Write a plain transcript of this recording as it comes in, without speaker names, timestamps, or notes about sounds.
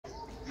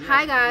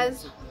Hi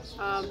guys,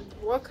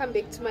 welcome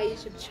back to my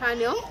YouTube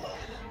channel.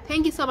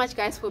 Thank you so much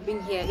guys for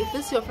being here. If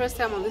this is your first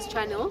time on this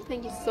channel,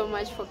 thank you so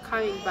much for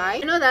coming by. I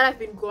know that I've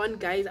been gone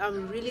guys,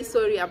 I'm really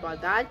sorry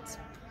about that,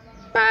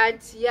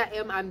 but yeah,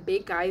 I'm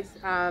back guys.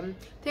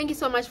 Thank you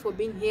so much for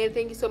being here.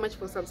 Thank you so much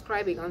for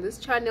subscribing on this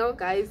channel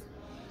guys.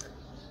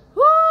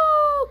 Woo,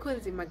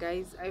 Kunzima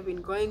guys, I've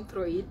been going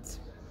through it.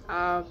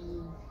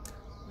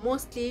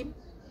 Mostly,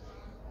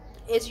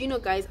 as you know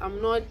guys,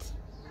 I'm not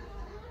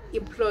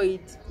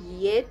employed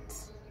yet,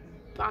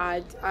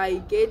 but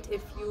I get a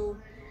few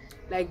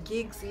like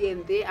gigs here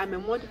and there. I'm a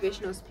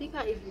motivational speaker.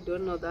 If you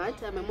don't know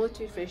that, I'm a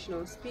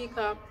motivational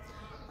speaker.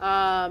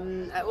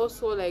 I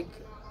also like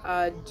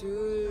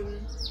do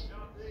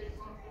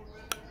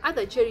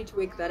other charity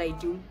work that I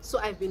do, so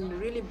I've been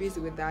really busy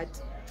with that.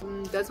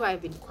 That's why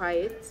I've been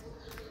quiet.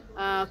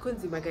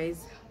 Kunzima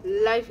guys,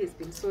 life has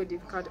been so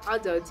difficult.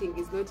 Adulting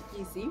is not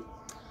easy.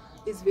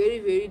 It's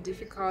very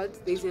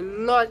difficult. There's a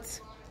lot.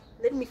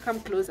 Let me come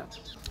closer.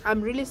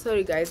 I'm really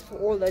sorry guys for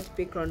all that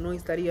background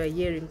noise that you are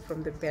hearing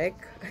from the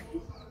back.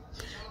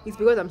 It's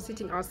because I'm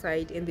sitting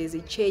outside and there's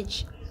a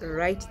church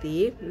right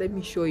there. Let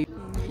me show you.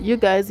 You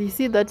guys, you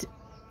see that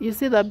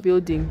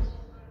building?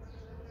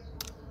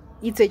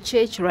 It's a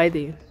church right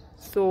there.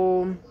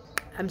 So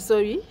I'm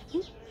sorry.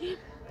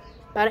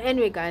 But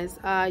anyway guys,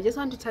 I just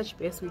want to touch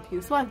base with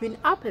you. So I've been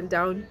up and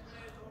down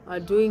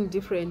doing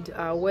different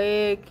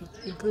work,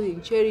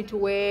 including charity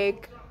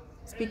work,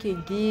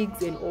 speaking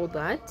gigs and all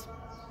that,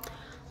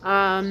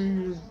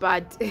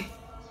 but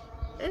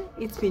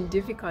it's been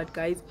difficult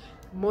guys.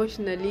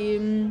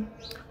 Emotionally,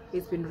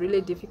 it's been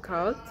really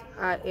difficult.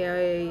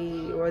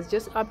 I was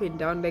just up and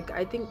down. Like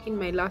I think in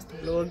my last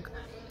vlog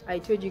I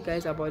told you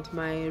guys about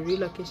my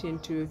relocation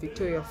to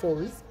Victoria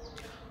Falls,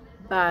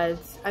 but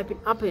I've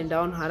been up and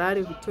down.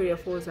 Harare, Victoria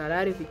Falls,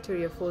 Harare,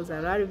 Victoria Falls,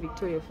 Harare,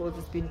 Victoria Falls.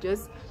 It's been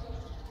just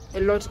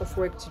a lot of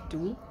work to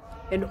do.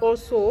 And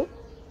also,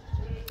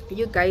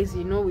 you guys,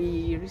 you know,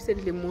 we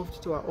recently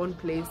moved to our own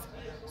place,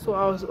 so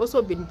I was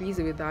also been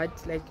busy with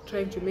that, like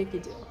trying to make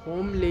it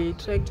homely,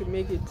 trying to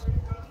make it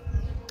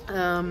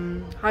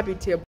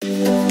habitable.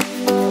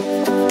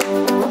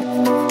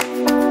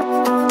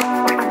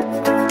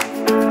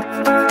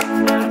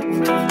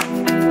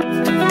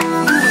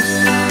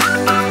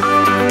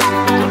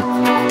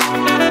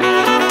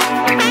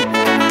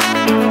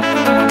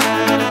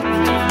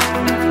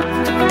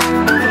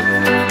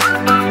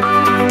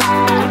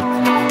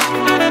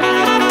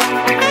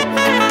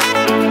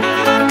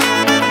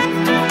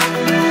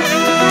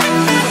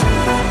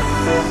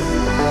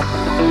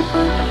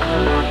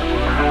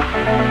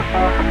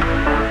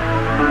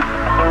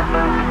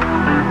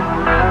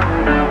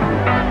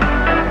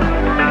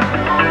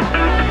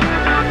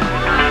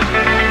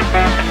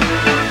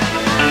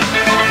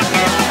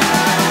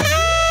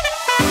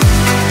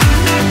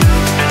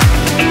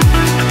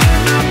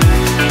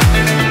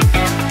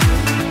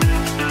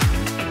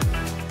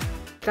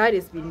 That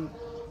has been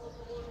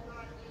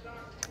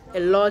a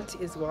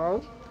lot as well.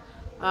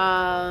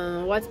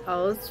 What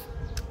else?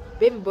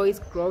 Baby boy is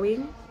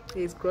growing.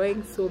 He's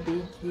growing so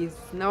big. He's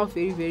now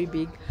very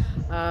big.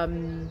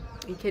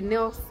 He can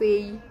now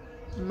say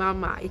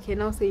mama. He can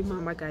now say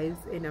mama guys,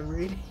 and I'm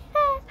really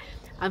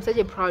I'm such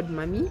a proud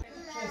mommy.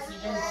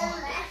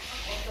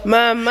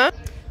 Mama.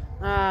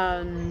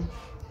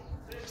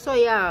 So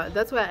yeah,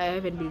 that's why I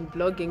haven't been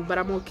vlogging, but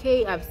I'm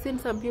okay. I've seen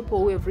some people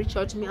who have reached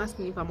out to me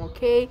asking if I'm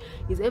okay,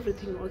 is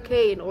everything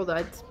okay and all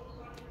that.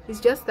 It's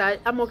just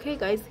that I'm okay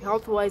guys.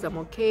 Health wise I'm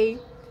okay.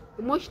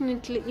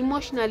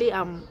 Emotionally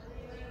I'm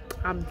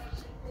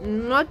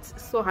not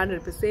so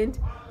 100%,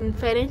 and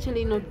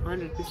financially not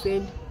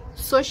 100%.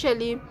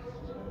 Socially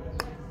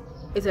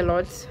it's a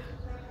lot.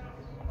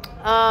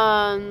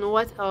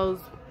 What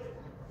else?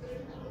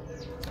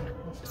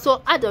 So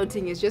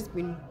adulting has just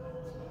been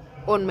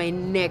on my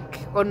neck,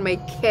 on my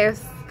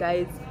case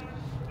guys.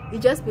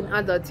 It's just been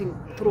adulting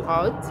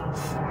throughout.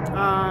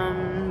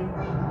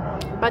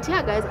 But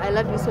yeah guys, I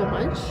love you so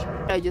much.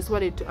 I just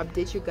wanted to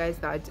update you guys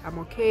that I'm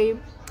okay,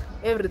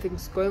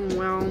 everything's going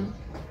well.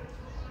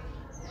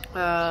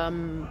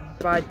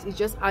 But it's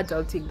just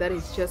adulting that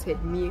has just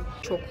had me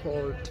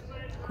chokehold.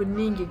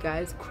 Kuningi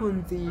guys,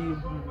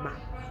 kunzima.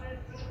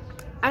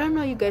 I don't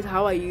know you guys,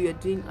 how are you? You're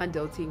doing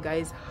adulting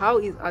guys. How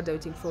is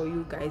adulting for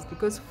you guys?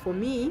 Because for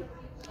me,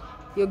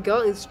 your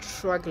girl is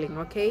struggling.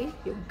 Okay,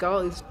 your girl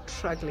is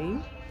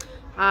struggling.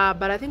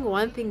 But I think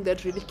one thing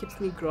that really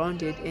keeps me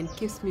grounded and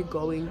keeps me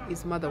going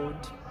is motherhood.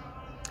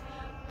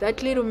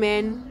 That little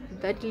man,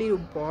 that little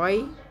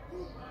boy,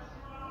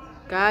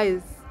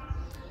 guys,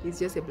 is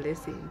just a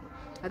blessing.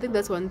 I think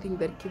that's one thing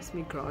that keeps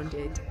me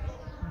grounded.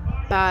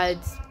 But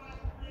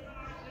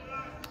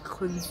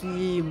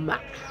Kunzima,